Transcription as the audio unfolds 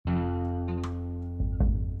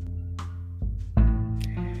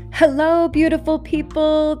Hello, beautiful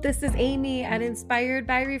people. This is Amy at Inspired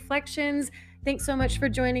by Reflections. Thanks so much for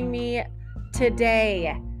joining me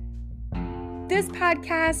today. This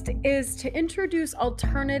podcast is to introduce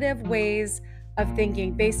alternative ways of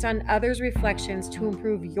thinking based on others' reflections to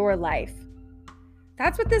improve your life.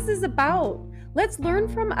 That's what this is about. Let's learn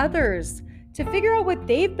from others to figure out what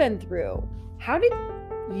they've been through. How did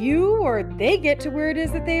you or they get to where it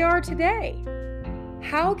is that they are today?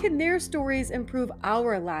 How can their stories improve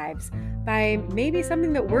our lives by maybe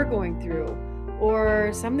something that we're going through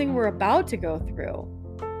or something we're about to go through?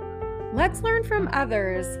 Let's learn from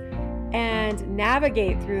others and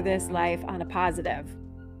navigate through this life on a positive.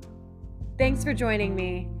 Thanks for joining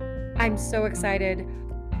me. I'm so excited.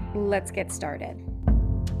 Let's get started.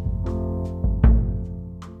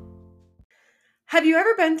 Have you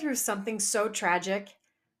ever been through something so tragic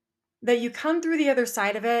that you come through the other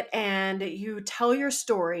side of it and you tell your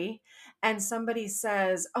story and somebody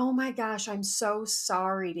says, "Oh my gosh, I'm so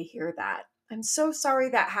sorry to hear that. I'm so sorry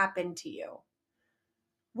that happened to you."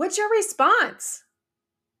 What's your response?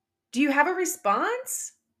 Do you have a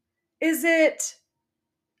response? Is it,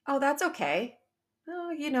 "Oh, that's okay.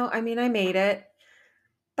 Oh, I made it."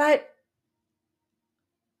 But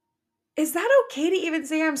is that okay to even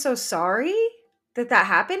say, "I'm so sorry that that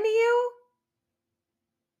happened to you"?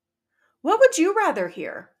 What would you rather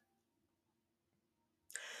hear?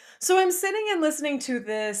 So I'm sitting and listening to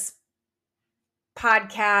this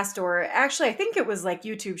podcast, or actually I think it was like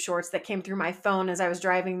YouTube shorts that came through my phone as I was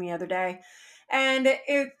driving the other day. And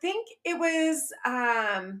I think it was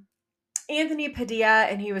Anthony Padilla,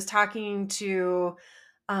 and he was talking to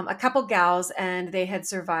a couple gals, and they had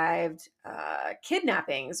survived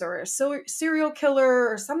kidnappings or a serial killer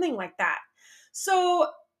or something like that.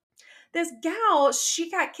 So this gal,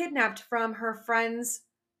 she got kidnapped from her friend's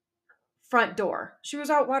front door. She was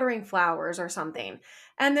out watering flowers or something.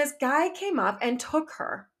 And this guy came up and took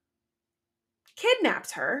her,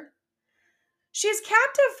 kidnaps her. She's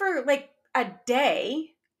captive for like a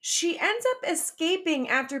day. She ends up escaping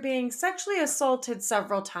after being sexually assaulted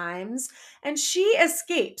several times, and she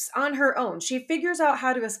escapes on her own. She figures out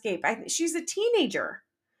how to escape. She's a teenager,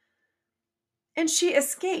 and she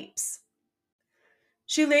escapes.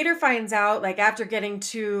 She later finds out, like after getting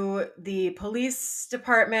to the police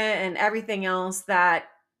department and everything else, that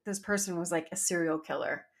this person was like a serial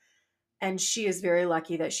killer, and she is very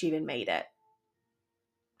lucky that she even made it.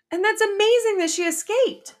 And that's amazing that she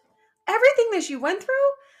escaped. Everything that she went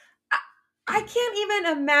through, I can't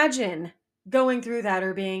even imagine going through that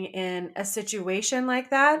or being in a situation like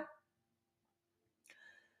that.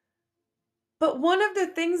 But one of the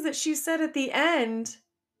things that she said at the end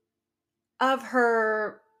of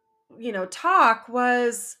her, talk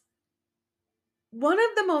was, one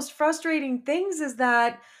of the most frustrating things is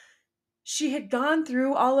that she had gone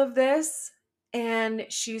through all of this, and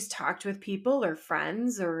she's talked with people or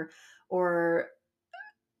friends or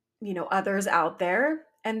others out there,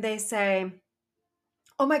 and they say,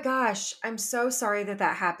 "Oh my gosh, I'm so sorry that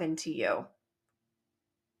that happened to you."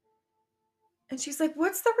 And she's like,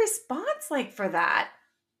 "What's the response like for that?"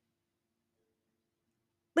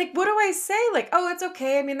 Like, what do I say? Like, "Oh, it's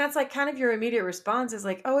okay." I mean, that's like kind of your immediate response is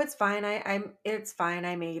like, "Oh, it's fine. It's fine.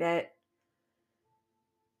 I made it."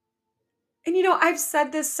 And I've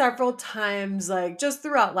said this several times, like just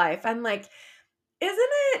throughout life. I'm like, isn't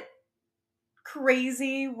it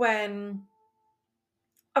crazy when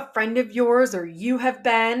a friend of yours or you have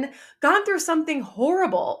been gone through something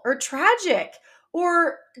horrible or tragic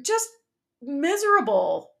or just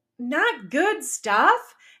miserable, not good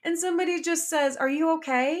stuff, and somebody just says, "Are you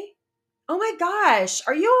okay? Oh my gosh,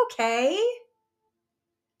 are you okay?" And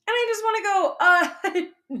I just want to go,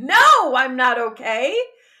 no, I'm not okay.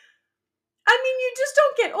 I mean, you just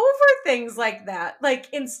don't get over things like that, like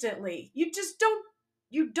instantly. You just don't,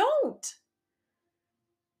 you don't.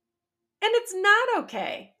 And it's not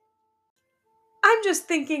okay. I'm just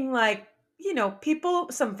thinking, like,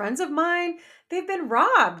 people, some friends of mine, they've been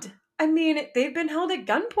robbed. I mean, they've been held at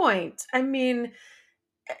gunpoint. I mean,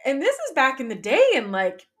 and this is back in the day in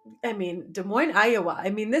like, Des Moines, Iowa. I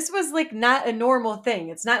mean, this was like not a normal thing.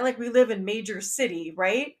 It's not like we live in major city,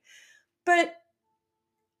 right? But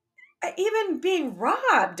even being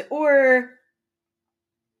robbed or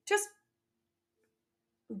just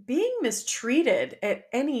being mistreated at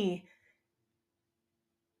any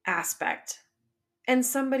aspect, and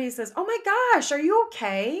somebody says, "Oh my gosh, are you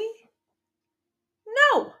okay?"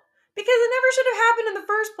 No, because it never should have happened in the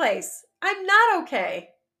first place. I'm not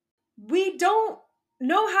okay. We don't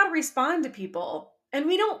know how to respond to people, and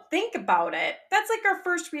we don't think about it. That's like our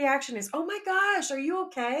first reaction is, "Oh my gosh, are you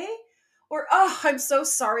okay?" Or, "Oh, I'm so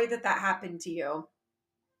sorry that that happened to you."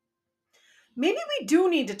 Maybe we do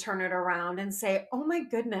need to turn it around and say, oh my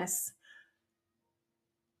goodness,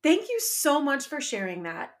 thank you so much for sharing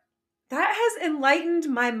that. That has enlightened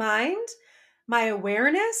my mind, my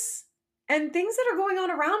awareness, and things that are going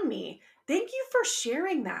on around me. Thank you for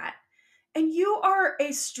sharing that. And you are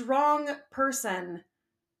a strong person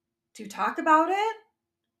to talk about it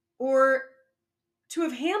or to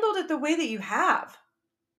have handled it the way that you have.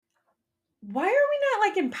 Why are we not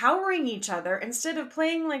like empowering each other instead of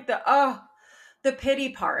playing like the pity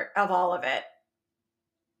part of all of it?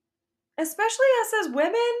 Especially us as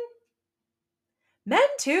women, men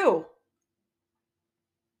too.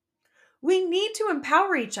 We need to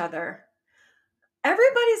empower each other.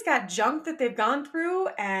 Everybody's got junk that they've gone through,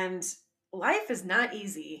 and life is not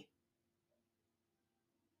easy.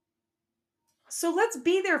 So let's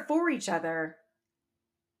be there for each other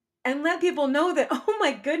and let people know that, oh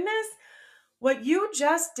my goodness, what you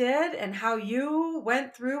just did and how you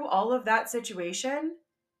went through all of that situation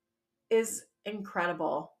is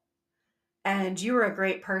incredible. And you were a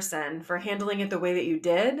great person for handling it the way that you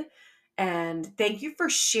did. And thank you for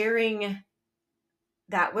sharing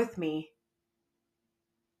that with me.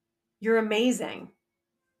 You're amazing.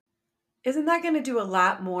 Isn't that going to do a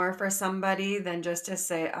lot more for somebody than just to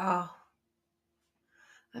say, oh,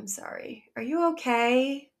 I'm sorry. Are you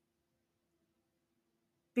okay?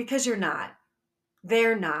 Because you're not.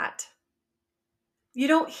 They're not. You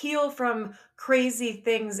don't heal from crazy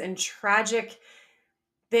things and tragic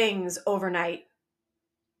things overnight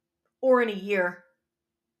or in a year.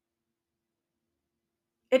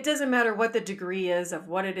 It doesn't matter what the degree is of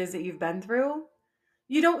what it is that you've been through.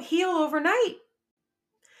 You don't heal overnight.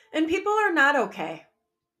 And people are not okay.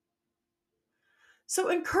 So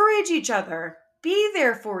encourage each other. Be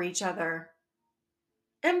there for each other.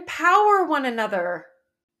 Empower one another.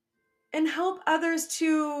 And help others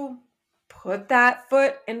to put that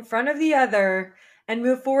foot in front of the other and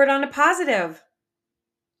move forward on a positive.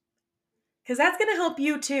 Because that's going to help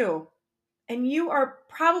you too. And you are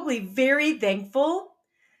probably very thankful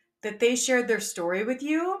that they shared their story with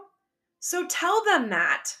you. So tell them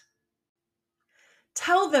that.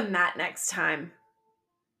 Tell them that next time.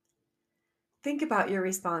 Think about your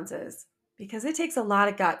responses because it takes a lot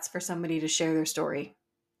of guts for somebody to share their story.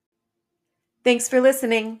 Thanks for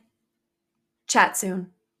listening. Chat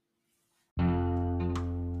soon.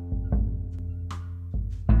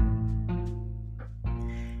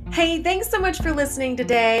 Hey, thanks so much for listening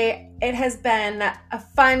today. It has been a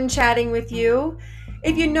fun chatting with you.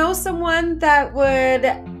 If you know someone that would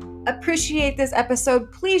appreciate this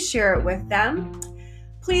episode, please share it with them.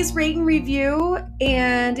 Please rate and review.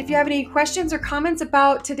 And if you have any questions or comments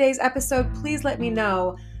about today's episode, please let me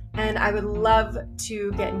know. And I would love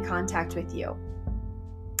to get in contact with you.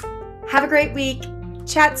 Have a great week.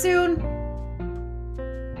 Chat soon.